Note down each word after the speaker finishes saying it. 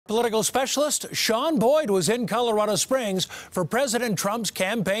Political specialist Sean Boyd was in Colorado Springs for President Trump's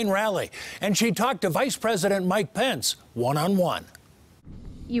campaign rally, and she talked to Vice President Mike Pence one-on-one.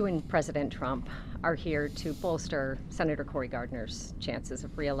 You and President Trump are here to bolster Senator Cory Gardner's chances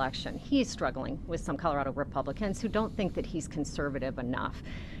of re-election. He's struggling with some Colorado Republicans who don't think that he's conservative enough.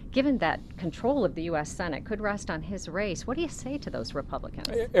 Given that control of the U.S. Senate could rest on his race, what do you say to those Republicans?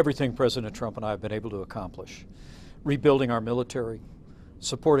 Everything President Trump and I have been able to accomplish. Rebuilding our military,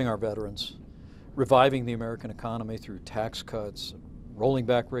 supporting our veterans, reviving the American economy through tax cuts, rolling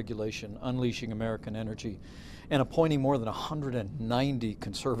back regulation, unleashing American energy, and appointing more than 190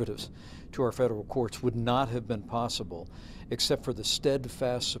 conservatives to our federal courts would not have been possible except for the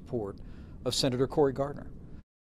steadfast support of Senator Cory Gardner.